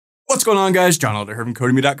What's going on, guys? John Alder here from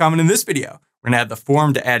Codemy.com, and in this video, we're going to add the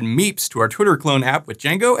form to add Meeps to our Twitter clone app with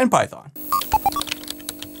Django and Python.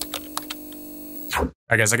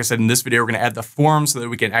 Alright guys, like I said, in this video, we're going to add the form so that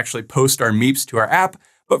we can actually post our Meeps to our app.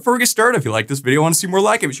 But before we get started, if you like this video and want to see more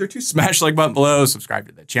like it, be sure to smash the like button below, subscribe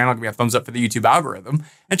to the channel, give me a thumbs up for the YouTube algorithm,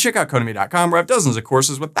 and check out Codemy.com, where I have dozens of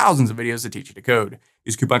courses with thousands of videos that teach you to code.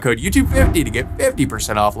 Use coupon code YouTube50 to get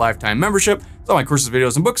 50% off lifetime membership. It's all my courses,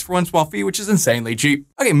 videos, and books for one small fee, which is insanely cheap.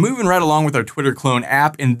 Okay, moving right along with our Twitter clone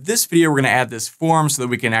app. In this video, we're going to add this form so that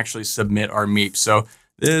we can actually submit our Meep. So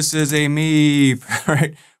this is a Meep,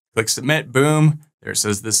 right? Click submit, boom. There it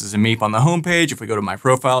says this is a Meep on the homepage. If we go to my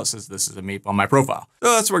profile, it says this is a Meep on my profile.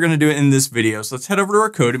 So that's what we're going to do in this video. So let's head over to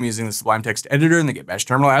our code. I'm using the Sublime Text Editor in the Get Bash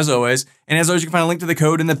terminal as always. And as always, you can find a link to the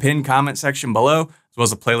code in the pinned comment section below, as well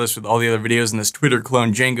as a playlist with all the other videos in this Twitter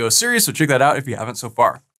clone Django series. So check that out if you haven't so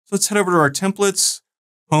far. So let's head over to our templates,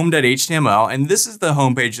 home.html, and this is the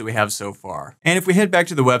homepage that we have so far. And if we head back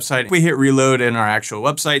to the website, if we hit reload in our actual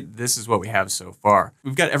website, this is what we have so far.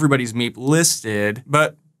 We've got everybody's Meep listed,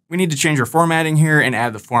 but we need to change our formatting here and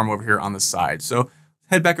add the form over here on the side. So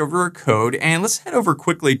head back over to our code and let's head over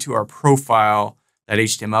quickly to our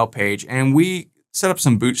profile.html page. And we set up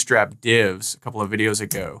some Bootstrap divs a couple of videos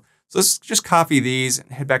ago. So let's just copy these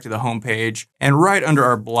and head back to the home page. And right under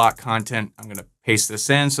our block content, I'm going to paste this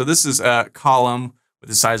in. So this is a column with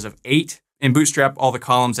a size of 8. In Bootstrap, all the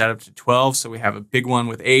columns add up to 12. So we have a big one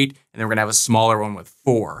with 8, and then we're going to have a smaller one with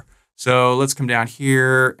 4. So let's come down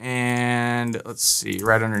here and let's see,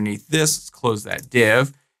 right underneath this, let's close that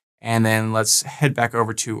div. And then let's head back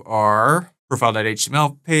over to our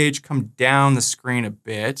profile.html page, come down the screen a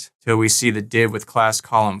bit till we see the div with class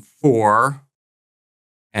column 4.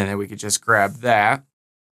 And then we could just grab that.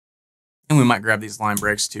 And we might grab these line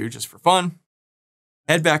breaks too, just for fun.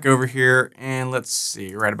 Head back over here and let's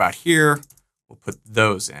see, right about here, we'll put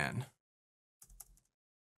those in.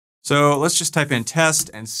 So let's just type in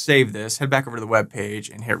test and save this, head back over to the web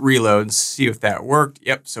page and hit reload and see if that worked.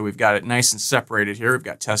 Yep, so we've got it nice and separated here. We've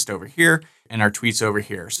got test over here and our tweets over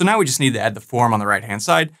here. So now we just need to add the form on the right-hand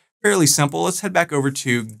side. Fairly simple. Let's head back over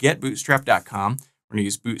to getbootstrap.com. We're gonna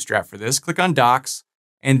use Bootstrap for this. Click on docs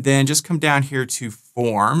and then just come down here to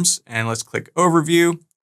forms and let's click overview.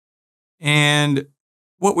 And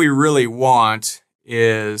what we really want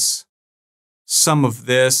is some of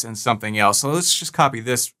this and something else. So let's just copy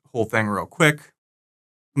this whole thing real quick.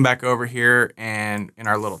 Come back over here and in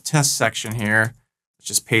our little test section here, let's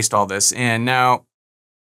just paste all this in. Now,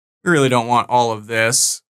 we really don't want all of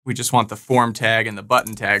this. We just want the form tag and the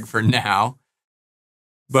button tag for now.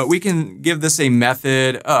 But we can give this a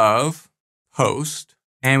method of post.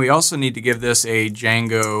 And we also need to give this a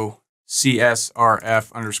Django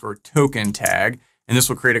CSRF underscore token tag. And this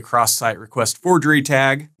will create a cross-site request forgery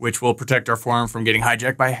tag, which will protect our form from getting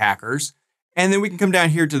hijacked by hackers. And then we can come down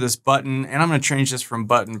here to this button, and I'm going to change this from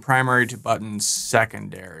button primary to button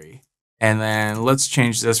secondary. And then let's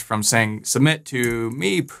change this from saying submit to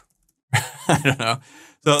Meep. I don't know.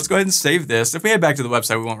 So let's go ahead and save this. If we head back to the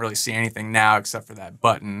website, we won't really see anything now except for that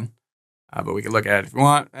button. But we can look at it if we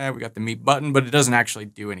want. We got the Meep button, but it doesn't actually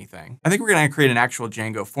do anything. I think we're going to create an actual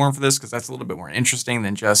Django form for this because that's a little bit more interesting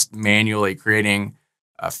than just manually creating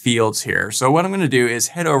fields here. So what I'm going to do is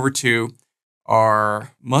head over to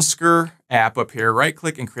our Musker app up here, right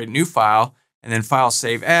click and create a new file, and then file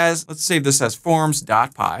save as. Let's save this as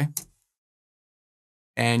forms.py.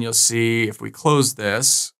 And you'll see if we close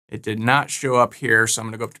this, it did not show up here. So I'm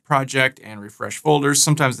going to go up to project and refresh folders.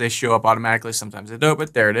 Sometimes they show up automatically, sometimes they don't,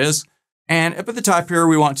 but there it is. And up at the top here,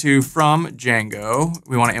 we want to, from Django,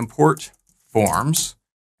 we want to import forms.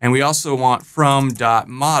 And we also want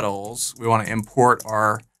from.models, we want to import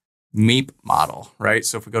our Meep model, right?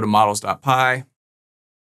 So if we go to models.py,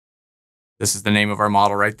 this is the name of our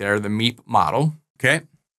model right there, the Meep model, okay?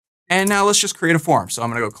 And now let's just create a form. So I'm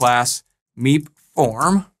gonna go class Meep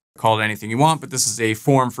Form, call it anything you want, but this is a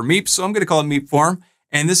form for Meep, so I'm gonna call it Meep Form.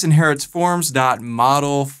 And this inherits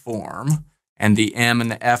forms.modelForm, and the M and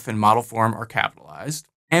the F in model form are capitalized.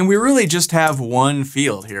 And we really just have one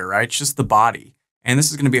field here, right? It's just the body. And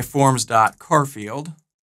this is gonna be a forms.car field.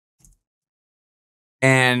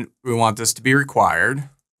 And we want this to be required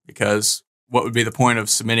because what would be the point of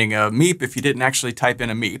submitting a Meep if you didn't actually type in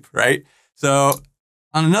a Meep, right? So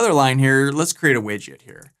on another line here, let's create a widget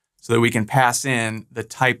here so that we can pass in the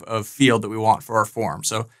type of field that we want for our form.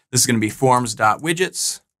 So this is going to be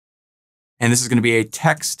forms.widgets, and this is going to be a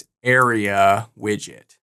text area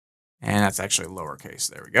widget. And that's actually lowercase.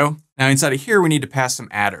 There we go. Now inside of here, we need to pass some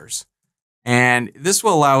adders. And this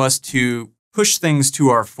will allow us to push things to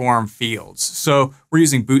our form fields. So we're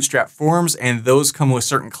using Bootstrap Forms, and those come with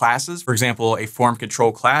certain classes. For example, a form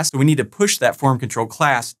control class. So we need to push that form control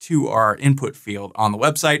class to our input field on the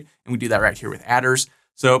website, and we do that right here with adders.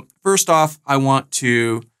 So first off, I want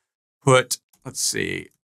to put, let's see,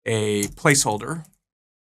 a placeholder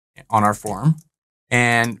on our form.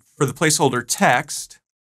 And for the placeholder text,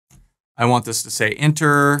 I want this to say,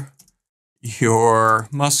 enter your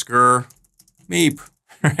Musker Meep,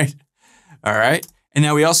 right? All right. And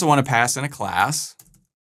now we also want to pass in a class.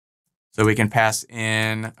 So we can pass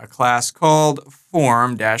in a class called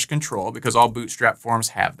form-control because all Bootstrap forms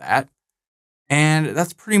have that. And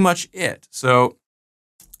that's pretty much it. So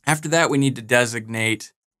after that, we need to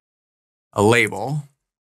designate a label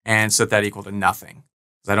and set that equal to nothing,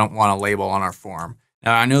 because I don't want a label on our form.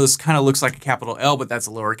 Now, I know this kind of looks like a capital L, but that's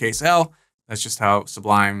a lowercase l. That's just how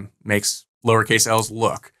Sublime makes lowercase l's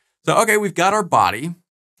look. So, okay, we've got our body.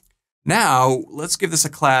 Now, let's give this a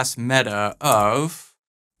class meta of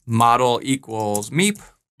model equals Meep,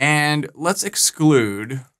 and let's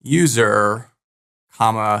exclude user,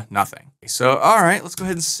 comma, nothing. So, all right, let's go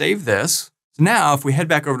ahead and save this. So now, if we head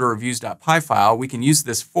back over to our views.py file, we can use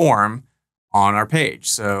this form on our page.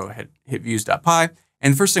 So hit views.py.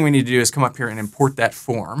 And the first thing we need to do is come up here and import that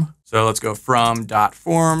form. So let's go from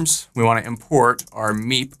 .forms. We want to import our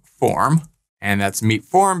Meep form. And that's Meep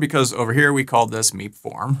Form because over here we called this Meep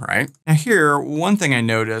Form, right? Now here, one thing I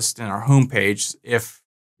noticed in our homepage, if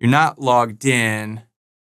you're not logged in,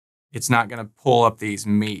 it's not going to pull up these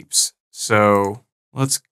Meeps. So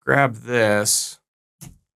let's grab this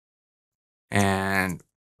and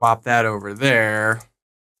pop that over there.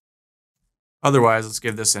 Otherwise, let's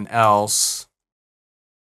give this an else.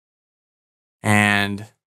 And,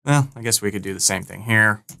 well, I guess we could do the same thing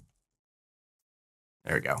here.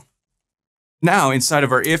 There we go. Now, inside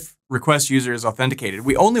of our if request user is authenticated,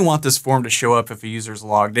 we only want this form to show up if a user is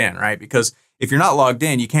logged in, right? Because if you're not logged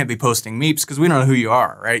in, you can't be posting Meeps because we don't know who you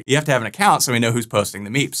are, right? You have to have an account so we know who's posting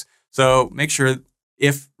the Meeps. So make sure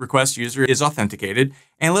if request user is authenticated,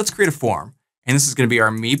 and let's create a form. And this is going to be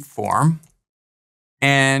our Meep form.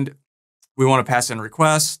 And we want to pass in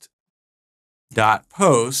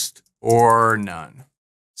request.post or none.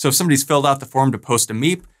 So if somebody's filled out the form to post a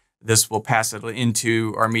Meep, this will pass it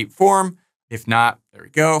into our Meep form. If not, there we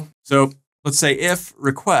go. So let's say if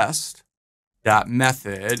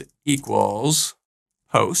request.method equals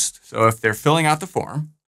post. So if they're filling out the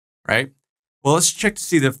form, right? Well, let's check to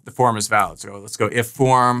see if the form is valid. So let's go if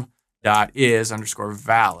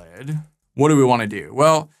form.is_valid. What do we want to do?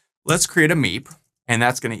 Well, let's create a Meep. And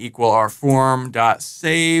that's going to equal our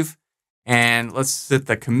form.save. And let's set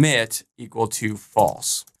the commit equal to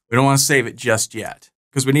false. We don't want to save it just yet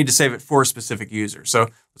because we need to save it for a specific user. So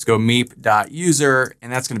let's go meep.user, and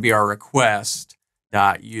that's going to be our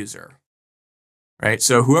request.user. Right?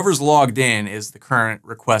 So whoever's logged in is the current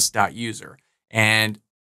request.user. And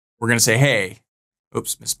we're going to say, hey,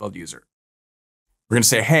 oops, misspelled user. We're going to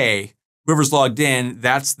say, hey, whoever's logged in,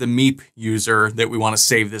 that's the Meep user that we want to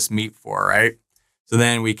save this Meep for, right? So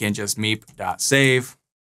then we can just meep.save,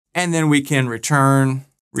 and then we can return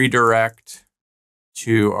redirect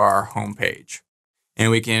to our home page. And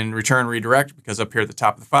we can return redirect because up here at the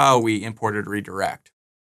top of the file, we imported redirect.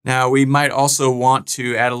 Now we might also want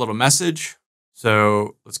to add a little message.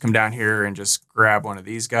 So let's come down here and just grab one of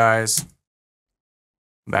these guys.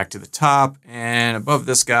 Back to the top, and above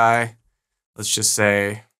this guy, let's just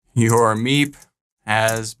say your Meep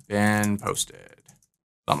has been posted.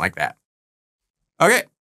 Something like that. Okay,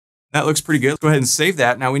 that looks pretty good. Let's go ahead and save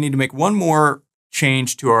that. Now we need to make one more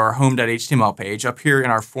change to our home.html page. Up here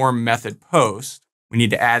in our form method post, we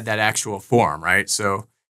need to add that actual form, right? So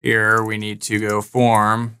here we need to go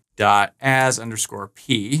form.as_p.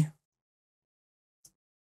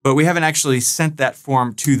 But we haven't actually sent that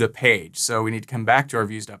form to the page. So we need to come back to our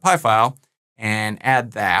views.py file and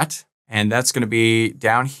add that. And that's going to be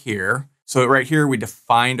down here. So right here, we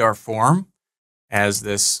defined our form as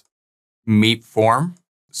this Meep form.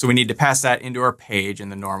 So we need to pass that into our page in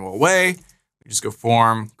the normal way. We just go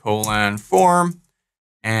form::form.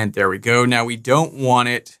 And there we go. Now we don't want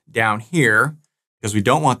it down here because we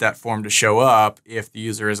don't want that form to show up if the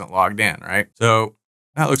user isn't logged in, right? So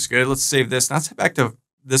that looks good. Let's save this. Now let's head back to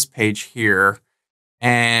this page here.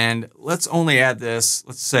 And let's only add this.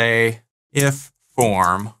 Let's say if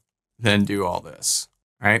form, then do all this,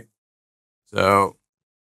 right? So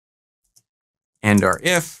end our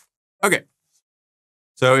if. Okay.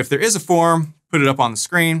 So if there is a form, put it up on the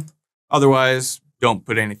screen. Otherwise, don't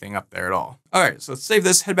put anything up there at all. All right, so let's save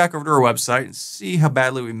this, head back over to our website and see how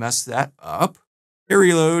badly we messed that up. Hit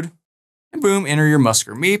reload, and boom, enter your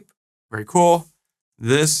Musker Meep. Very cool.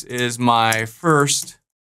 this is my first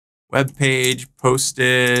web page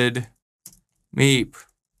posted Meep.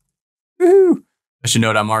 Woohoo! I should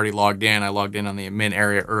note I'm already logged in. I logged in on the admin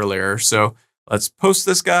area earlier. So let's post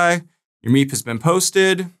this guy. Your Meep has been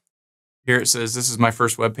posted. Here it says, this is my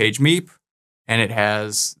first web page Meep. And it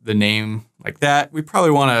has the name like that. We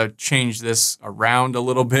probably want to change this around a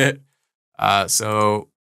little bit. So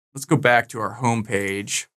let's go back to our home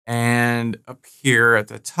page. And up here at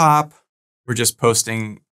the top, we're just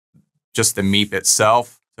posting just the Meep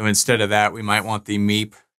itself. So instead of that, we might want the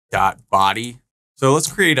Meep.body. So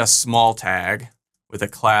let's create a small tag with a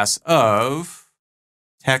class of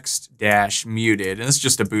text-muted. And this is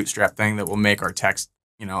just a Bootstrap thing that will make our text,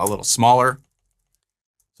 a little smaller.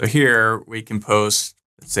 So here we can post,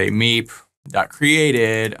 let's say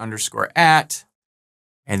Meep.created _@.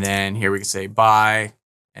 And then here we can say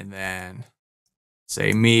and then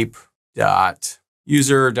say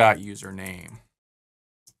Meep.user.username.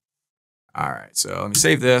 All right, so let me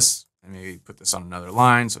save this and maybe put this on another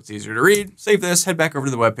line so it's easier to read. Save this, head back over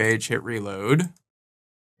to the web page, hit reload.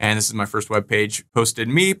 And this is my first web page posted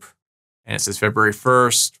Meep. And it says February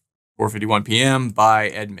 1st, 4:51 p.m. by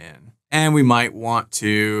admin. And we might want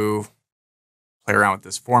to play around with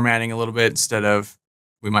this formatting a little bit. Instead of,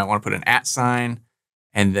 we might want to put an @ sign.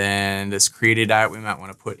 And then this created at, we might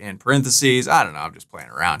want to put in parentheses. I don't know, I'm just playing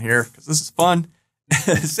around here because this is fun.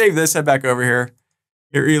 Save this, head back over here,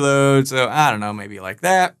 hit reload. So I don't know, maybe like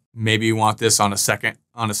that. Maybe you want this on a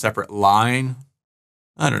separate line.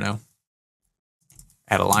 I don't know.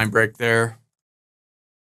 Add a line break there.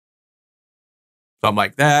 Something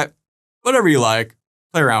like that. Whatever you like,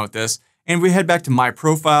 play around with this. And if we head back to my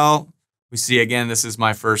profile, we see again, this is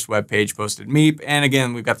my first web page posted Meep. And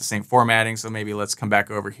again, we've got the same formatting. So maybe let's come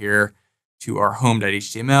back over here to our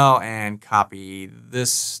home.html and copy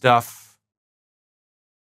this stuff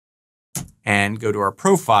and go to our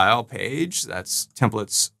profile page. That's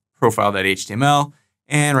templates profile.html.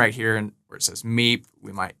 And right here where it says Meep,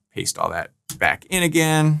 we might paste all that back in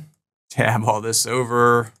again, tab all this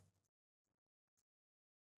over.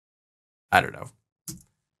 I don't know.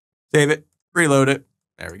 Save it, reload it.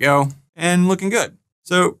 There we go. And looking good.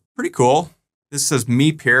 So pretty cool. This says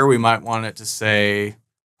Meep here. We might want it to say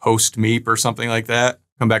post Meep or something like that.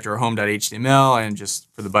 Come back to our home.html and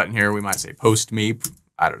just for the button here, we might say post Meep.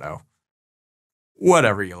 I don't know.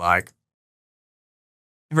 Whatever you like.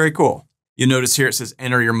 Very cool. You notice here it says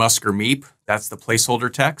enter your musker Meep. That's the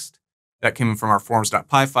placeholder text. That came in from our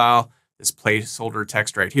forms.py file. This placeholder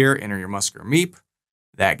text right here, enter your musker Meep.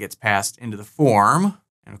 That gets passed into the form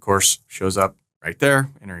and of course shows up right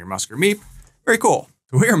there, enter your musker Meep. Very cool.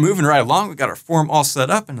 So we are moving right along. We've got our form all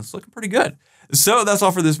set up and it's looking pretty good. So that's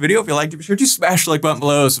all for this video. If you liked it, be sure to smash the like button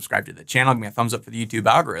below, subscribe to the channel, give me a thumbs up for the YouTube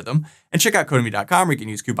algorithm, and check out Codemy.com where you can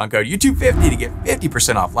use coupon code YouTube50 to get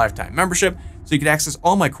 50% off lifetime membership so you can access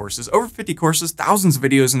all my courses, over 50 courses, thousands of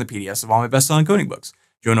videos, and the PDFs of all my best-selling coding books.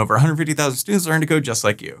 Join over 150,000 students learning to code just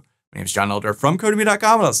like you. My name is John Elder from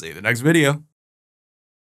Codemy.com, and I'll see you in the next video.